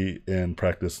study and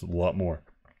practice a lot more.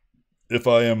 If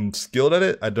I am skilled at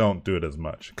it, I don't do it as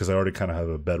much because I already kind of have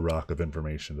a bedrock of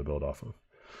information to build off of.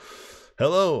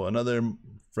 Hello, another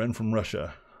friend from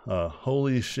Russia.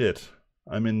 Holy shit.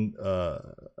 I'm in,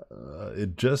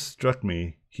 it just struck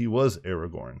me, he was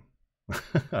Aragorn.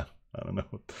 I don't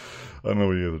know. I don't know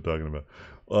what you guys are talking about.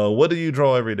 What do you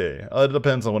draw every day? It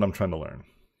depends on what I'm trying to learn.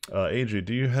 Adri,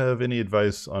 do you have any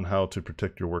advice on how to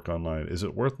protect your work online? Is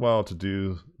it worthwhile to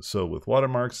do so with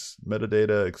watermarks,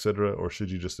 metadata, etc., or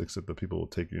should you just accept that people will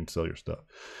take you and sell your stuff?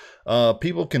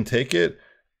 People can take it,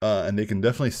 and they can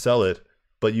definitely sell it,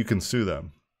 but you can sue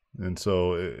them. And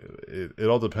so it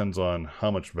all depends on how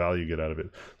much value you get out of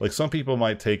it. Like some people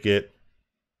might take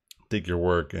your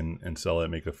work and sell it,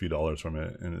 make a few dollars from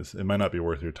it, and it might not be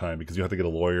worth your time because you have to get a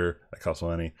lawyer that costs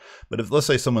money. But if let's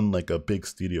say someone like a big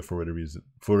studio for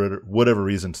whatever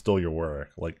reason stole your work,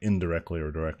 like indirectly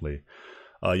or directly,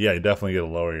 yeah, you definitely get a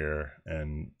lawyer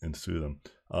and sue them.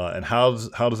 And how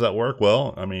does that work?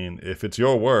 Well, I mean, if it's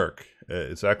your work,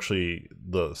 it's actually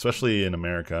especially in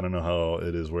America. I don't know how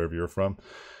it is wherever you're from.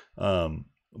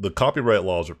 The copyright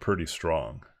laws are pretty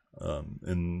strong.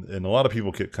 And a lot of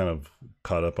people get kind of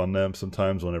caught up on them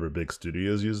sometimes whenever big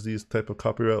studios use these type of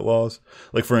copyright laws.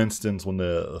 Like for instance, when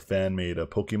a fan made a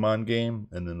Pokemon game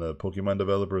and then the Pokemon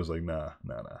developer was like, nah,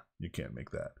 you can't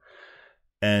make that.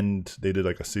 And they did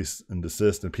like a cease and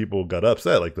desist and people got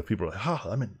upset. Like the people were like,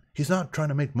 I mean, he's not trying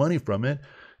to make money from it.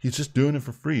 He's just doing it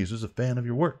for free. He's just a fan of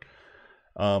your work.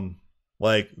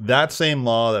 Like that same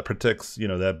law that protects,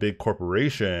 that big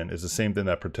corporation is the same thing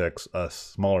that protects us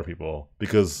smaller people.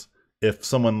 Because if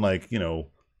someone like,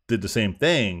 did the same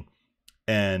thing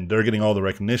and they're getting all the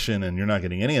recognition and you're not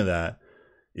getting any of that,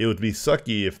 it would be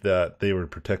sucky if they were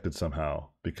protected somehow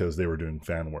because they were doing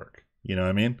fan work. You know what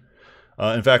I mean?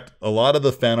 In fact, a lot of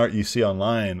the fan art you see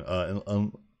online,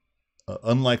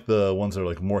 unlike the ones that are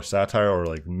like more satire or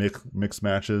like mixed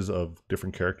matches of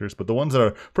different characters, but the ones that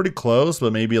are pretty close,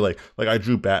 but maybe like I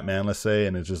drew Batman, let's say,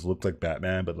 and it just looked like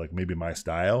Batman, but like maybe my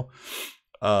style,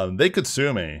 they could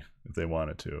sue me if they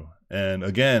wanted to. And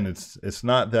again, it's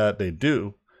not that they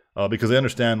do, because they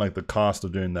understand like the cost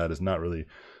of doing that is not really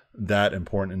that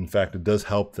important. In fact, it does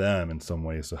help them in some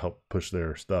ways to help push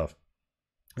their stuff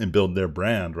and build their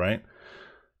brand, right?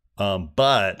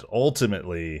 But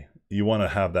ultimately, you want to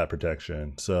have that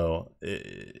protection. So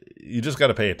you just got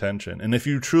to pay attention. And if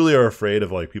you truly are afraid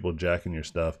of like people jacking your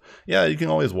stuff, yeah, you can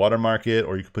always watermark it,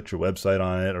 or you can put your website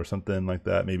on it or something like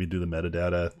that. Maybe do the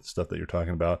metadata stuff that you're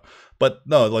talking about. But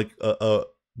no, like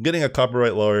getting a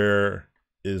copyright lawyer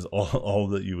is all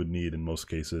that you would need in most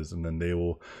cases. And then they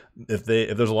will, if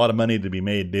there's a lot of money to be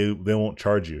made, they won't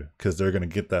charge you because they're going to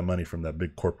get that money from that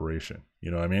big corporation.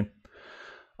 You know what I mean?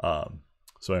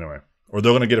 So anyway, or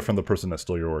they're going to get it from the person that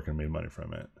stole your work and made money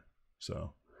from it.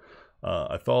 So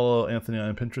I follow Anthony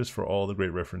on Pinterest for all the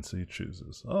great references he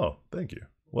chooses. Oh, thank you.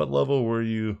 What level were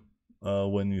you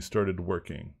when you started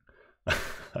working?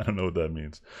 I don't know what that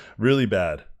means. Really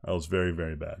bad. I was very,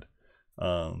 very bad.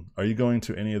 Are you going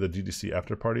to any of the GDC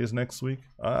after parties next week?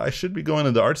 I should be going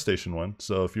to the ArtStation one.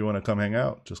 So if you want to come hang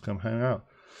out, just come hang out.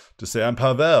 Just say, I'm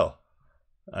Pavel.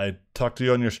 I talked to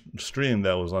you on your stream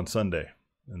that was on Sunday.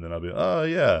 And then I'll be, oh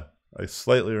yeah, I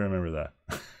slightly remember that.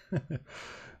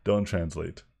 Don't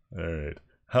translate. All right.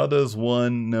 How does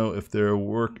one know if their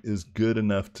work is good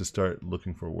enough to start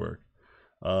looking for work?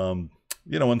 You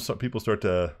know, when people start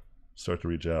to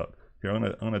reach out. Here,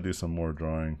 I'm gonna do some more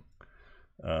drawing,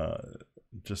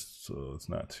 just so it's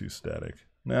not too static.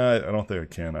 Nah, I don't think I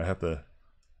can. I'm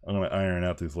gonna iron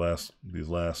out these last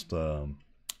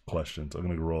questions. I'm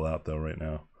gonna roll out though right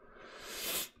now.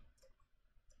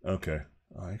 Okay.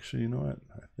 Actually, you know what?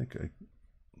 I think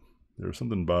there was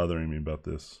something bothering me about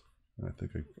this. I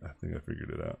think I figured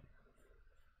it out.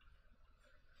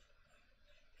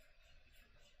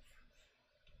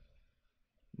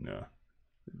 No,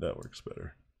 that works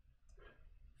better.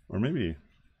 Or maybe,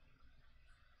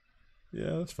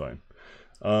 yeah, that's fine.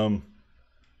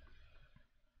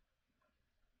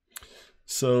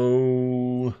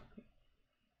 So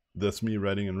that's me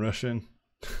writing in Russian.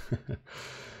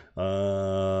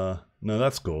 No,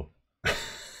 that's cool.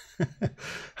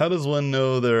 How does one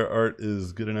know their art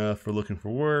is good enough for looking for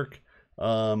work?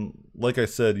 Like I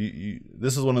said,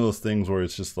 this is one of those things where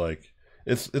it's just like,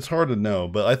 it's hard to know,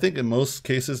 but I think in most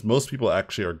cases, most people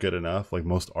actually are good enough, like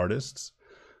most artists.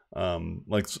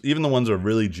 Like even the ones that are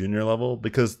really junior level,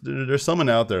 because there's someone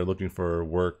out there looking for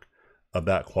work of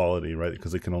that quality, right?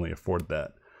 Because they can only afford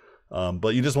that.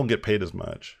 But you just won't get paid as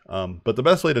much. But the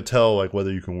best way to tell like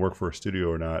whether you can work for a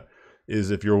studio or not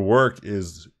is if your work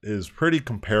is pretty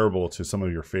comparable to some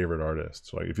of your favorite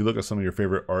artists. Like if you look at some of your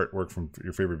favorite artwork from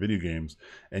your favorite video games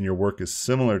and your work is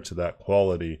similar to that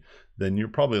quality, then you're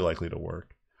probably likely to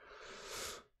work.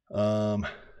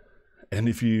 And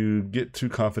if you get too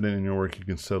confident in your work, you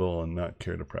can settle and not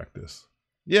care to practice.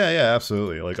 Yeah,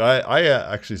 absolutely. Like I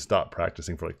actually stopped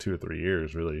practicing for like 2 or 3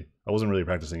 years, really. I wasn't really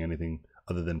practicing anything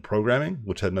other than programming,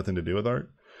 which had nothing to do with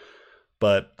art.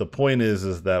 But the point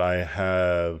is that I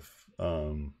have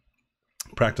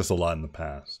practiced a lot in the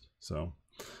past. So,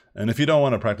 and if you don't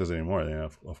want to practice anymore, then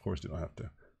of course you don't have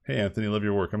to. Hey Anthony, love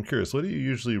your work. I'm curious, what do you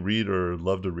usually read or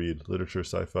love to read? Literature,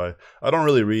 sci-fi? I don't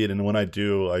really read, and when I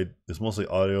do, it's mostly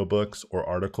audiobooks or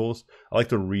articles. I like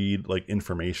to read like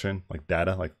information, like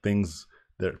data, like things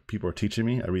that people are teaching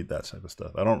me. I read that type of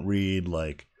stuff. I don't read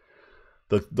like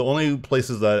the only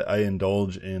places that I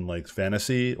indulge in like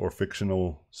fantasy or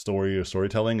fictional story or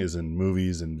storytelling is in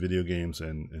movies and video games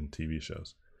and TV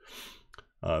shows.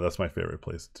 That's my favorite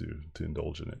place to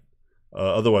indulge in it.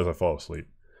 Otherwise, I fall asleep.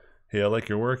 Hey, I like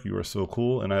your work. You are so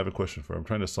cool. And I have a question for you. I'm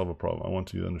trying to solve a problem. I want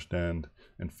to understand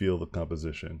and feel the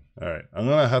composition. All right. I'm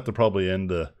going to have to probably end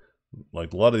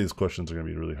like a lot of these questions are going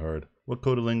to be really hard. What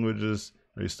coded languages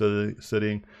are you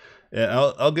studying? And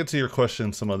I'll get to your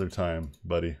question some other time,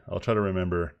 buddy. I'll try to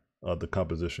remember the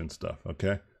composition stuff,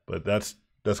 okay? But that's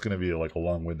going to be like a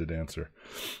long-winded answer.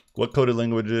 What coded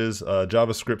languages?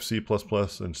 JavaScript, C++,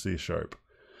 and C#.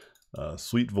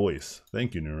 Sweet voice.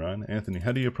 Thank you, Neuron. Anthony,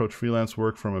 how do you approach freelance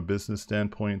work from a business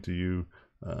standpoint? Do you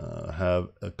have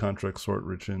a contract sort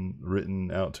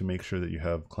written out to make sure that you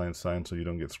have clients signed so you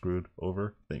don't get screwed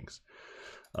over? Thanks.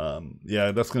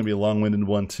 Yeah, that's going to be a long-winded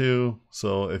one too.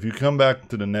 So if you come back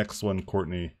to the next one,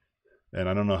 Courtney, and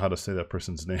I don't know how to say that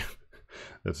person's name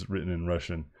that's written in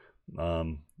Russian,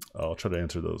 I'll try to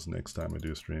answer those next time I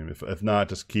do a stream. If not,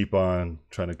 just keep on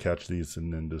trying to catch these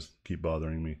and then just keep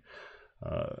bothering me.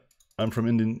 I'm from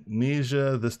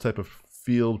Indonesia. This type of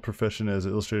field profession as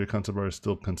an illustrator concept artist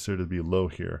still considered to be low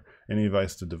here? Any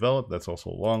advice to develop? That's also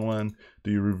a long one.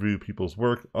 Do you review people's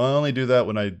work? I only do that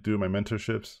when I do my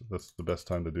mentorships. That's the best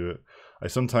time to do it. I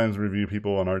sometimes review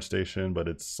people on ArtStation, but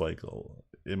it's like,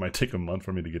 it might take a month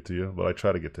for me to get to you, but I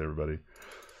try to get to everybody.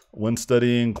 When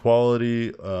studying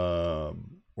quality or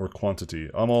quantity,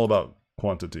 I'm all about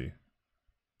quantity.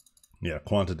 Yeah,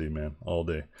 quantity, man, all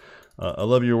day. I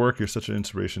love your work. You're such an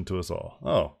inspiration to us all.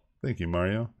 Oh, thank you,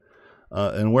 Mario.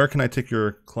 And where can I take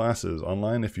your classes?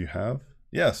 Online if you have?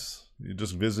 Yes, you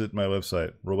just visit my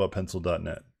website,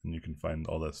 robotpencil.net, and you can find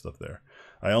all that stuff there.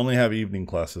 I only have evening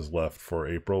classes left for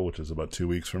April, which is about 2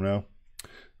 weeks from now.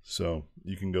 So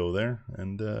you can go there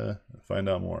and find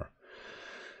out more.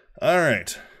 All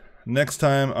right, next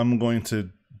time I'm going to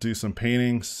do some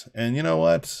paintings. And you know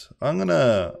what? I'm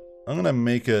gonna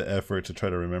make an effort to try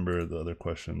to remember the other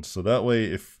questions. So that way,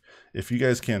 if you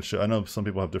guys can't show, I know some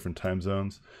people have different time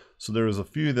zones. So there was a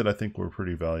few that I think were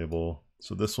pretty valuable.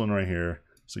 So this one right here,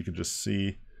 so you can just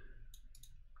see.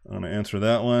 I'm gonna answer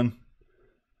that one,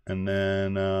 and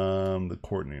then the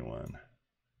Courtney one.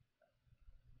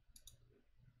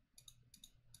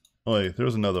 Oh wait, there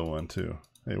was another one too.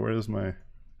 Hey, where is my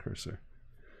cursor?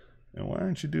 And why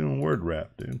aren't you doing word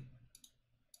wrap, dude?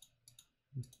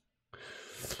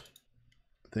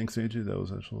 Thanks, AJ. That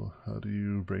was actual. How do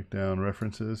you break down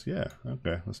references? Yeah,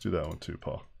 okay. Let's do that one too,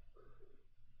 Paul.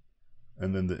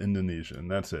 And then the Indonesian.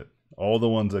 That's it. All the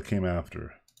ones that came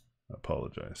after. I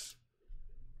apologize.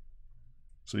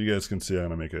 So you guys can see I'm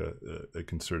going to make a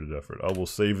concerted effort. I will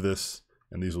save this,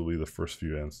 and these will be the first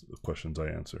few questions I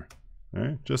answer. All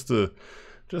right? Just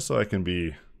so I can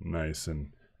be nice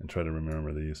and try to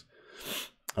remember these.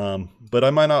 But I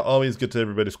might not always get to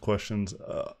everybody's questions.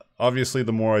 Obviously,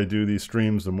 the more I do these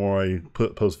streams, the more I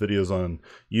post videos on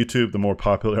YouTube, the more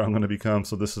popular I'm going to become.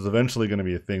 So this is eventually going to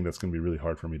be a thing that's going to be really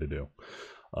hard for me to do.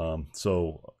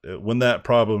 So when that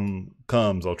problem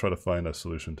comes, I'll try to find a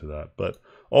solution to that. But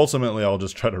ultimately, I'll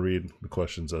just try to read the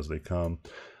questions as they come.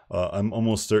 I'm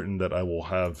almost certain that I will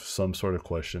have some sort of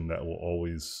question that will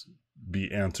always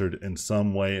be answered in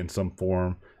some way, in some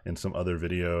form, in some other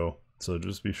video. So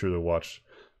just be sure to watch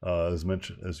as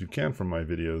much as you can from my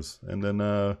videos, and then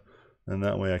and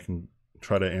that way I can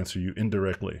try to answer you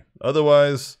indirectly.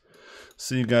 Otherwise,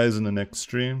 see you guys in the next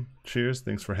stream. Cheers.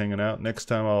 Thanks for hanging out. Next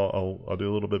time I'll do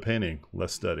a little bit of painting,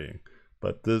 less studying.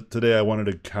 But today I wanted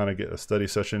to kind of get a study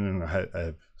session, and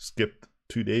I've skipped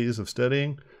 2 days of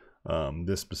studying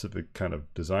this specific kind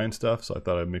of design stuff. So I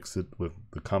thought I'd mix it with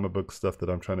the comic book stuff that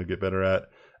I'm trying to get better at,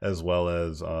 as well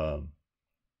as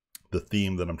the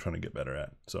theme that I'm trying to get better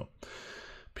at. So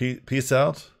peace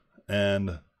out,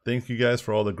 and thank you guys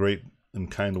for all the great and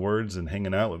kind words and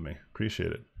hanging out with me.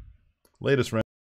 Appreciate it. Latest, Ren.